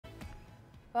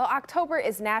Well, October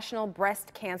is National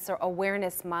Breast Cancer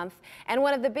Awareness Month, and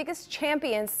one of the biggest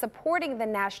champions supporting the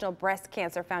National Breast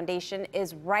Cancer Foundation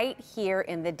is right here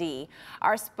in the D.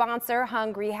 Our sponsor,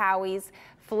 Hungry Howie's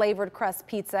Flavored Crust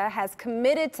Pizza, has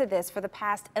committed to this for the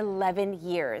past 11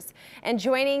 years. And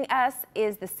joining us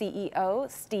is the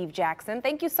CEO, Steve Jackson.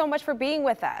 Thank you so much for being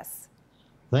with us.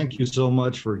 Thank you so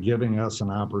much for giving us an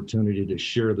opportunity to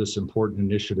share this important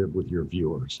initiative with your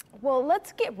viewers. Well,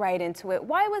 let's get right into it.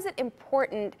 Why was it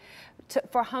important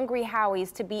for Hungry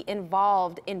Howie's to be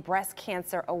involved in breast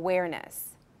cancer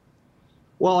awareness?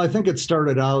 Well, I think it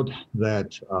started out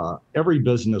that every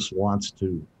business wants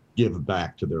to give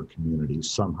back to their communities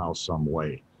somehow, some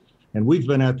way. And we've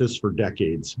been at this for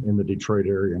decades in the Detroit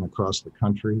area and across the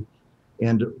country.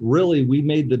 And really, we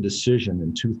made the decision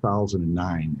in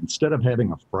 2009, instead of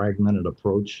having a fragmented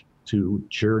approach to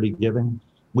charity giving,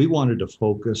 we wanted to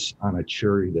focus on a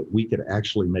charity that we could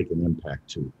actually make an impact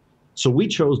to. So we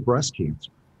chose breast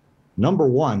cancer. Number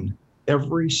one,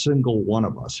 every single one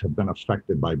of us have been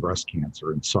affected by breast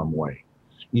cancer in some way,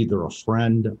 either a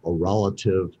friend, a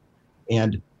relative,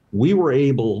 and we were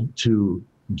able to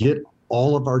get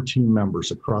all of our team members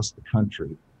across the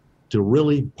country to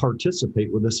really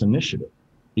participate with this initiative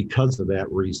because of that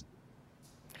reason.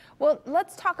 Well,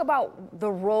 let's talk about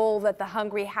the role that the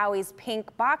Hungry Howie's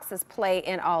pink boxes play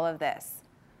in all of this.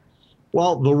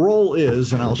 Well, the role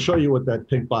is, and I'll show you what that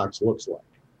pink box looks like.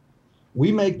 We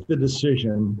make the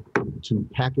decision to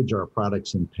package our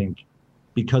products in pink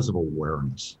because of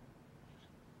awareness.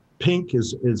 Pink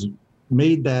is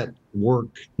made that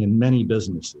work in many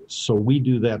businesses. So we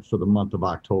do that for the month of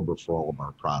October for all of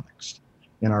our products.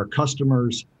 And our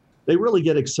customers, they really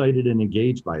get excited and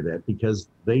engaged by that because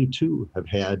they too have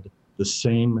had the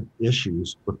same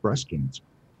issues with breast cancer.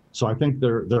 So I think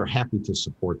they're happy to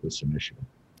support this initiative.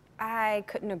 I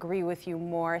couldn't agree with you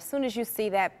more. As soon as you see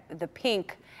that the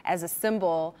pink as a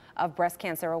symbol of breast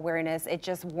cancer awareness, it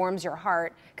just warms your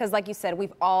heart. Because like you said,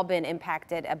 we've all been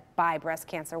impacted by breast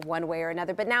cancer one way or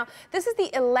another. But now this is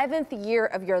the 11th year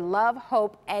of your Love,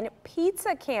 Hope, and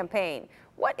Pizza campaign.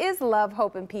 What is Love,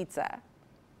 Hope, and Pizza?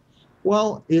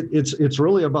 Well, it's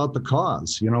really about the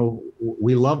cause. You know,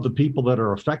 we love the people that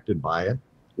are affected by it.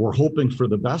 We're hoping for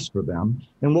the best for them.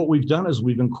 And what we've done is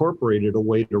we've incorporated a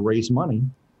way to raise money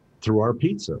through our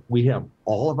pizza. We have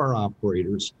all of our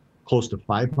operators, close to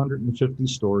 550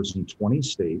 stores in 20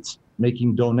 states,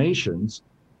 making donations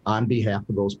on behalf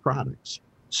of those products.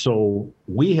 So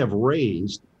we have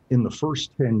raised in the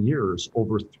first 10 years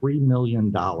over $3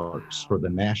 million for the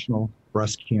National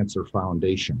Breast Cancer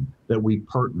Foundation that we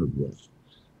partnered with.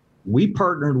 We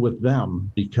partnered with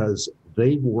them because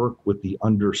they work with the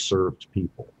underserved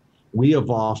people. We have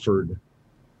offered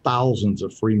thousands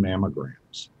of free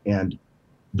mammograms, and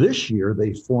this year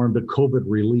they formed a COVID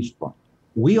relief fund.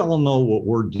 We all know what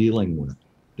we're dealing with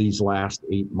these last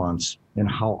 8 months and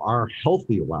how our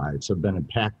healthy lives have been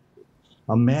impacted.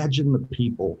 Imagine the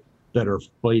people that are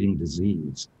fighting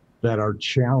disease, that are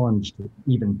challenged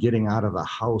even getting out of the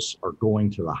house or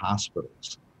going to the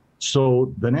hospitals.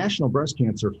 So the National Breast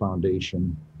Cancer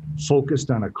Foundation focused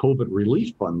on a COVID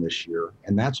relief fund this year,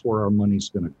 and that's where our money's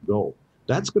going to go.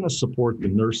 That's going to support the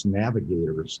nurse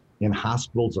navigators in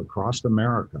hospitals across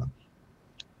America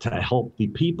to help the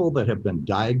people that have been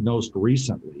diagnosed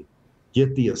recently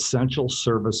get the essential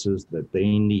services that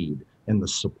they need and the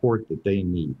support that they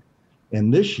need.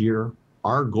 And this year,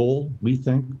 our goal, we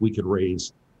think we could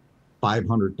raise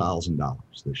 $500,000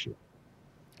 this year.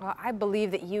 Well, I believe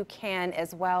that you can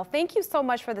as well. Thank you so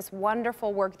much for this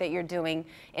wonderful work that you're doing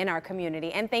in our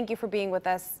community. And thank you for being with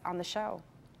us on the show.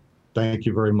 Thank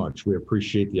you very much. We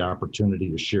appreciate the opportunity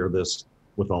to share this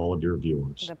with all of your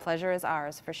viewers. The pleasure is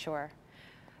ours, for sure.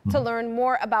 To learn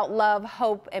more about Love,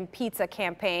 Hope, and Pizza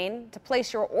campaign, to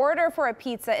place your order for a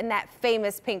pizza in that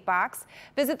famous pink box,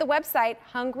 visit the website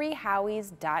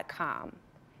hungryhowies.com.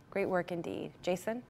 Great work indeed. Jason?